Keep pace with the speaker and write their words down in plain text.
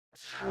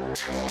Hi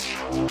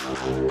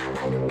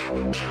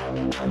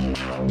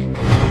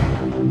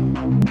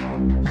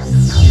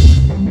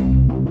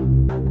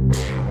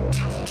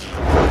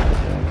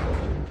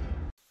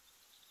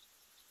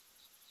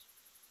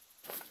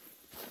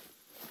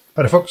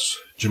folks,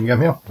 Jim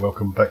Gam here.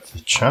 Welcome back to the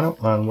channel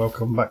and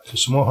welcome back to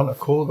some more Hunter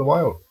Call of the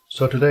Wild.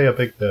 So today a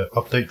big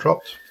update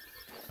dropped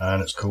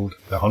and it's called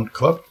the Hunt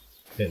Club.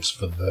 It's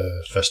for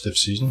the festive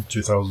season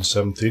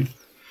 2017,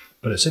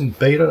 but it's in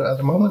beta at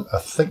the moment.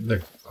 I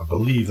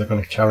believe they're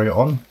going to carry it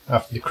on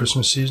after the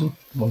Christmas season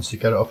once they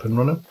get it up and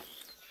running.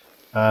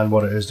 And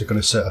what it is, they're going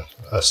to set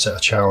a set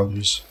of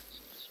challenges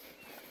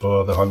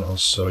for the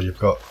hunters. So you've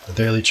got a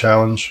daily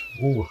challenge.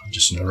 Oh, I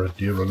just seen a red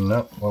deer running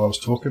out while I was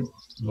talking.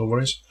 No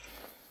worries.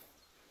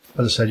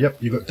 As I said, yep,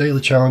 you've got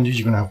daily challenges,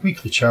 you're going to have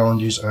weekly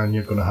challenges, and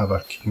you're going to have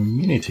a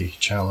community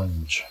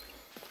challenge.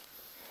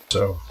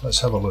 So,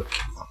 let's have a look.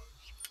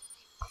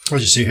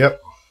 As you see here,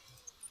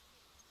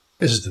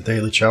 this is the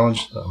daily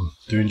challenge that I'm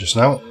doing just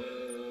now.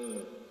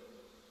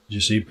 As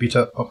you see, beat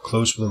up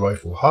close with a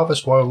rifle.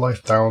 Harvest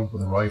wildlife down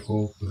with a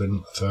rifle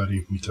within a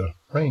 30-meter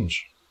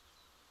range.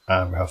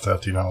 And we have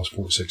 13 hours,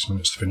 46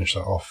 minutes to finish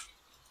that off.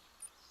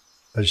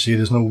 As you see,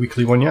 there's no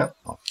weekly one yet.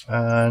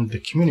 And the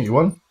community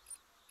one,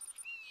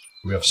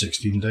 we have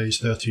 16 days,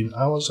 13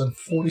 hours and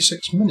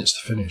 46 minutes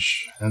to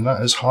finish, and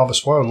that is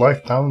harvest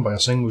wildlife down by a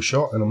single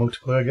shot in a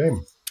multiplayer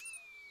game.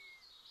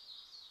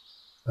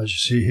 As you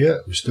see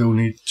here, we still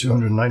need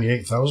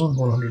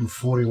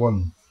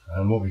 298,141,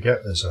 and what we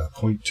get is a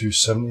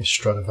 .270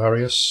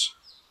 Stradivarius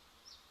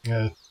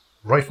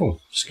rifle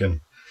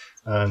skin,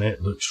 and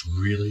it looks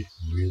really,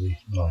 really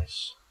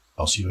nice.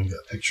 I'll see if I can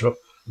get a picture up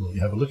and let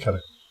you have a look at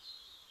it.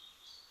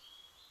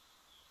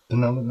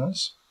 Didn't that look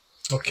nice?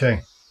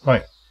 Okay,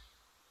 right.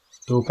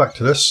 So back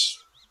to this.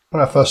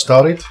 When I first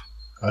started,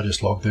 I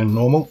just logged in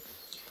normal.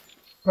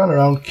 Ran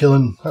around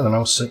killing, I don't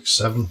know, 6,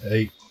 7,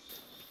 8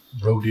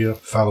 roe deer,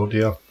 fallow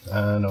deer,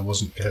 and I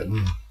wasn't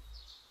getting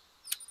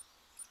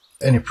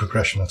any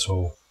progression at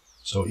all.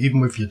 So even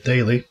with your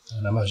daily,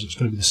 and I imagine it's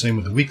going to be the same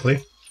with the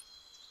weekly,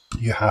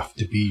 you have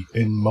to be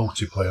in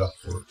multiplayer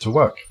for it to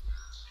work.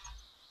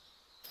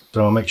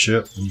 So make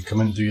sure when you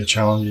come in and do your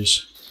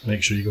challenges,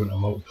 make sure you go into a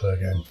multiplayer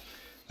game.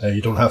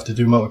 You don't have to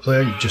do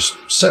multiplayer, you just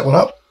set one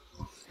up.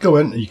 Go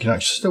in, and you can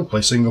actually still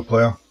play single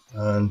player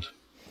and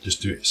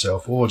just do it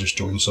yourself, or just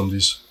join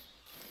somebody's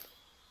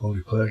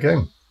multiplayer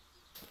game.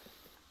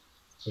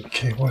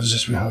 Okay, what is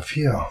this we have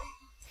here?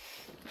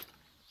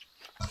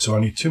 So I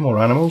need 2 more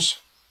animals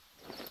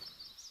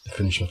to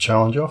finish my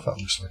challenge off. That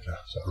looks like is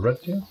that a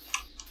red deer?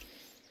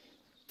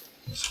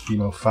 It's a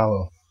female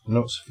fallow.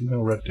 No, it's a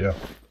female red deer.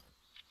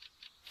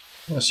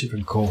 Let's see if we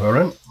can call her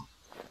in.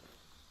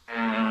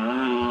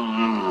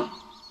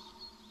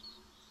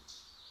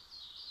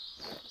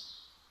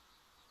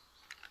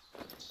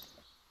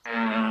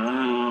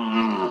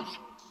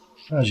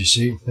 As you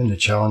see, in the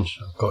challenge,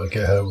 I've got to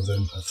get her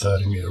within a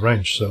 30-meter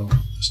range, so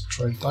let's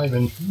try and dive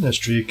in this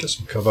tree, get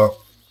some cover.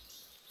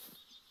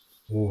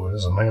 Oh,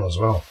 there's a male as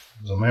well.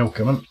 There's a male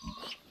coming.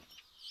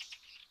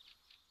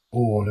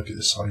 Oh, look at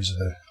the size of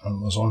the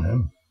antlers on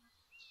him.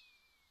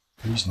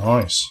 He's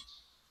nice.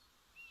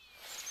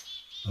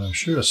 And I'm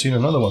sure I've seen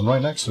another one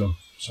right next to him.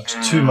 So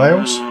that's 2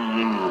 males.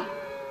 I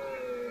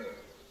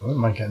wouldn't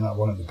mind getting that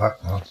one at the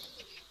back now.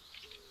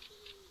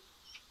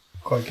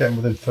 Quite getting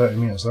within 30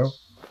 meters though.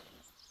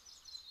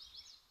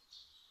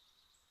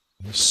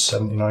 He's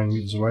 79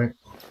 meters away.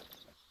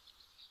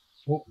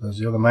 Oh, there's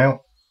the other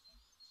male.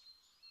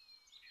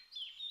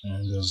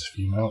 And there's the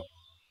female.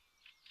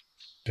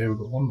 Okay, we've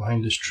got one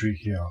behind this tree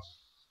here.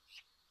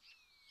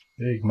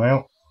 Big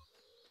male.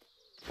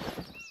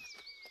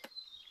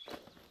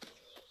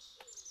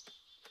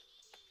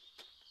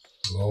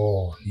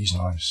 Oh, he's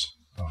nice.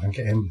 If I can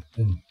get him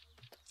in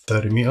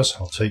 30 meters,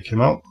 I'll take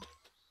him out.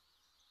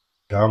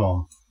 Come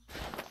on.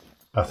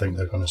 I think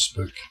they're going to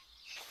spook.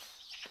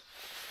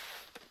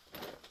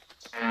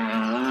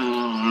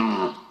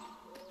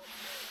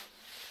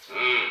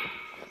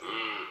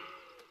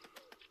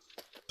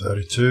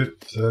 32,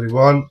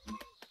 31.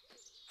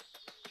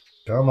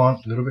 Come on,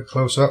 a little bit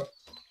closer.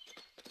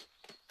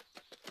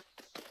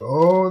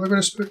 Oh, they're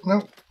going to spook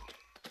now.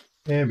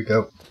 There we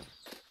go.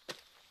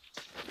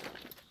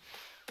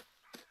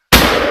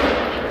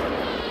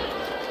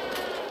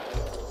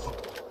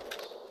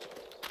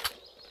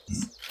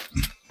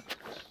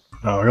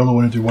 Now I only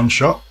want to do one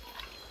shot.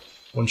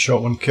 One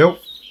shot, one kill.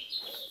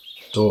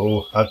 So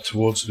it'll add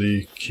towards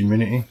the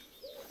community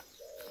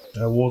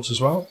awards as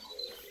well.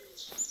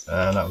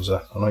 And that was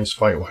a nice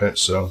vital hit,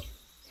 so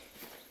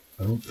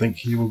I don't think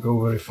he will go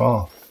very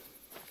far.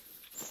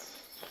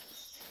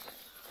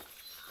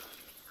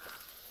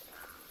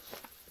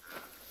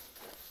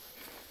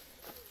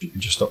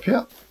 Just up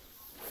here.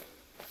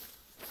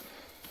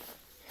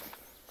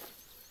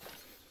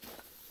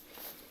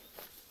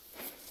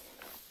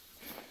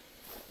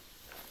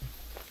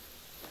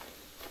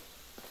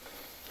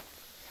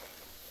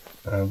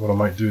 And what I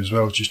might do as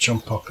well is just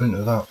jump up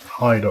into that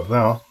hide up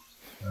there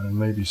and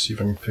maybe see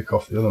if I can pick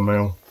off the other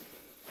male.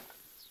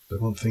 I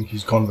don't think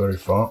he's gone very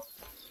far.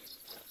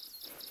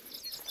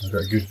 I've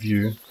got a good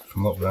view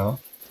from up there.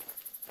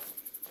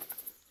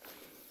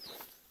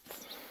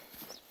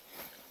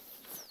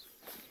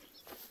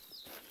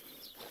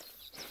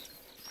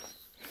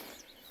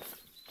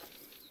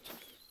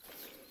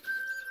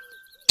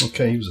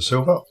 Okay, use the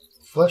silver.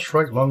 Flesh,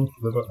 right lung,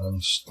 liver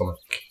and stomach.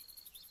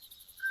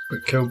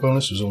 Quick kill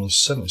bonus was only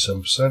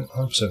 77%,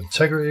 100%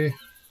 integrity,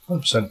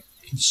 100%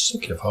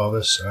 consecutive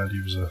harvest, and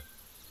he was a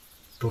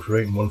trophy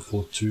rating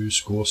 142,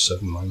 score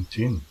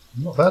 719.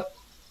 Not bad.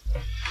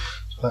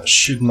 So that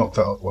should knock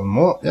that up one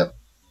more. Yep.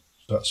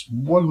 So that's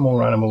one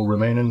more animal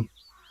remaining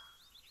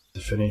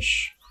to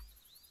finish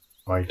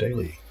my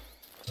daily.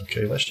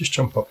 Okay, let's just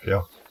jump up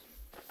here.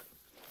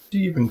 Do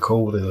you even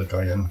call the other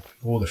guy in?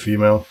 Or the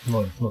female?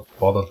 Not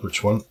bothered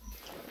which one.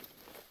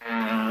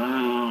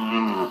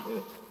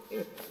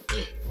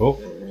 Oh,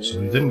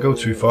 so he didn't go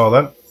too far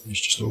then. He's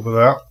just over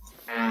there.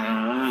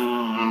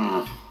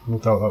 No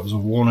doubt that was a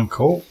warning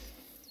call.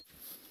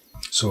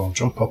 So I'll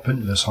jump up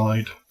into this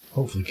hide,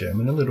 hopefully get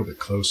him in a little bit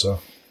closer.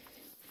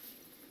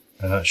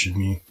 And that should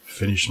me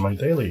finish my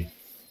daily.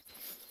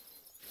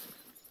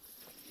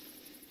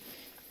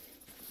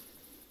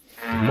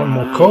 And one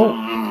more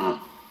call.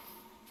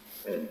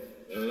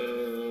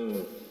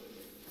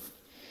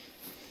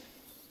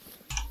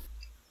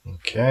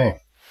 Okay.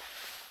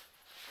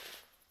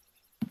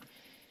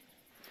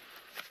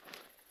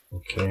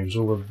 Okay, he was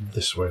over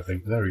this way, I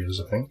think. There he is,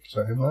 I think. Is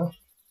that him there?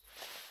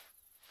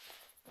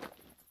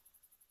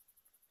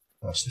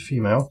 That's the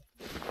female.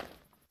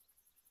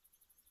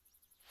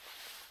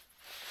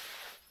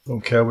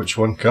 Don't care which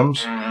one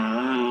comes.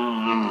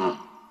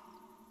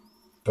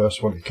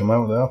 First one to come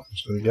out there,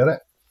 just going to get it.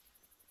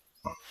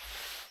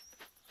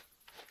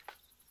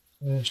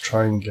 Let's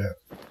try and get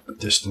a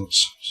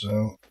distance.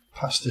 So,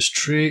 past this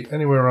tree,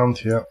 anywhere around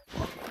here.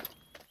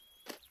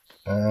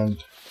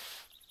 And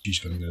she's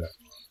going to get it.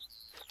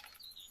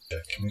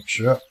 Check, make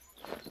sure.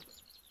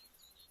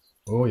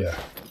 Oh yeah.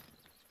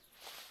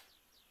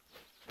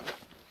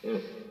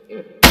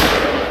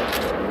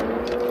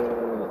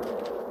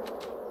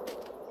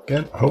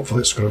 Again,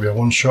 hopefully it's going to be a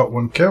one shot,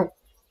 one kill.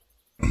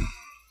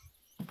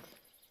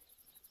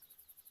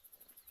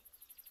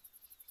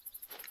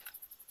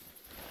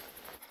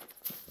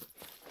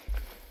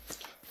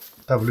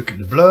 Have a look at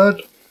the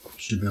blood.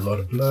 Should be a lot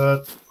of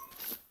blood.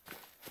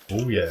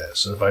 Oh yeah,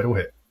 so vital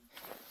hit.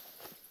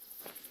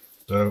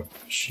 So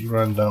she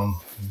ran down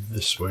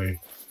this way.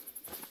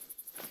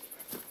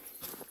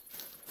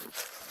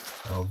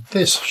 Now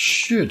this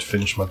should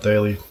finish my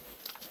daily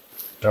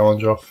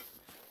challenge off.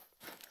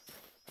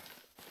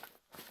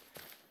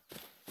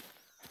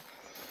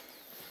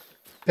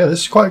 Yeah,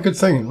 this is quite a good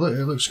thing. It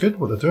looks good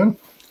what they're doing.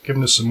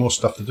 Giving us some more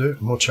stuff to do,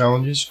 more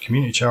challenges,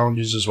 community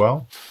challenges as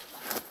well.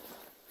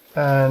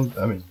 And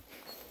I mean,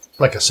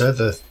 like I said,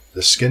 the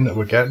skin that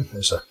we're getting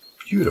is a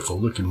beautiful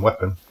looking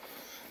weapon.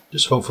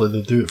 Just hopefully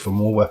they do it for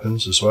more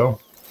weapons as well,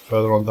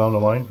 further on down the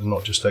line, and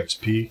not just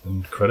XP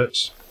and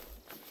credits.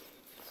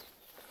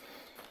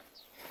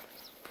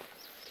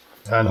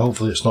 And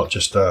hopefully it's not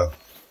just a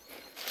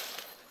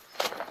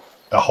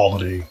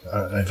holiday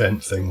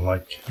event thing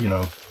like, you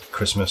know,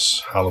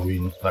 Christmas,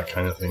 Halloween, that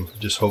kind of thing.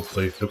 Just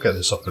hopefully they'll get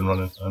this up and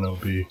running and it'll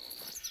be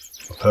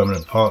a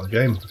permanent part of the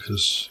game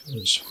because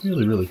it's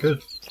really, really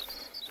good.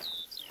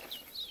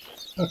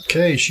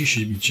 Okay, she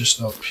should be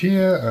just up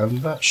here, and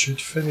that should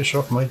finish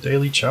off my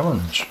daily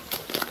challenge.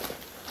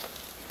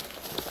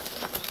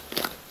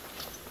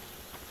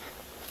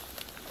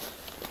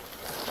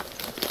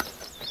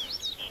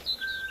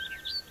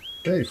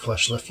 Okay,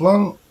 flesh left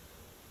lung,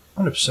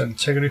 100%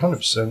 integrity,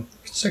 100%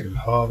 consecutive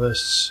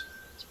harvests.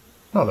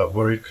 Not that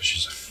worried because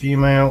she's a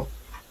female.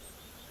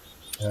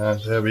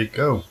 And there we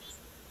go.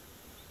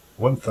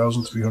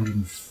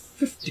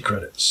 1,350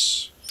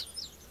 credits.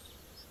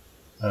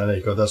 And there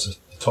you go, that's the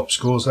top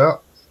scores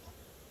out.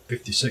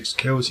 56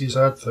 kills he's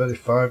had,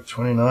 35,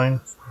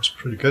 29. That's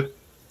pretty good.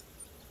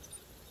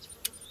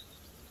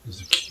 There's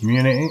the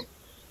community.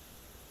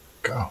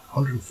 God,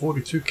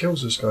 142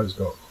 kills this guy's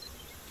got.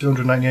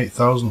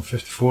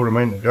 298,054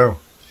 remain to go.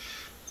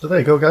 So there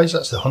you go, guys.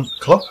 That's the Hunt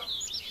Club.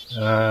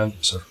 And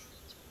so,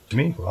 to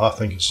me, well, I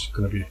think it's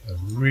going to be a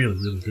really,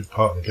 really good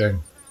part of the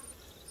game.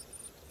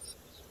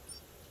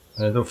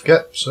 And don't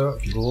forget, so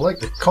if you like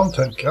the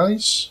content,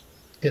 guys,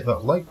 hit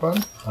that like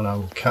button, and I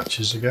will catch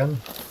you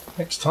again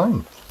next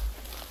time.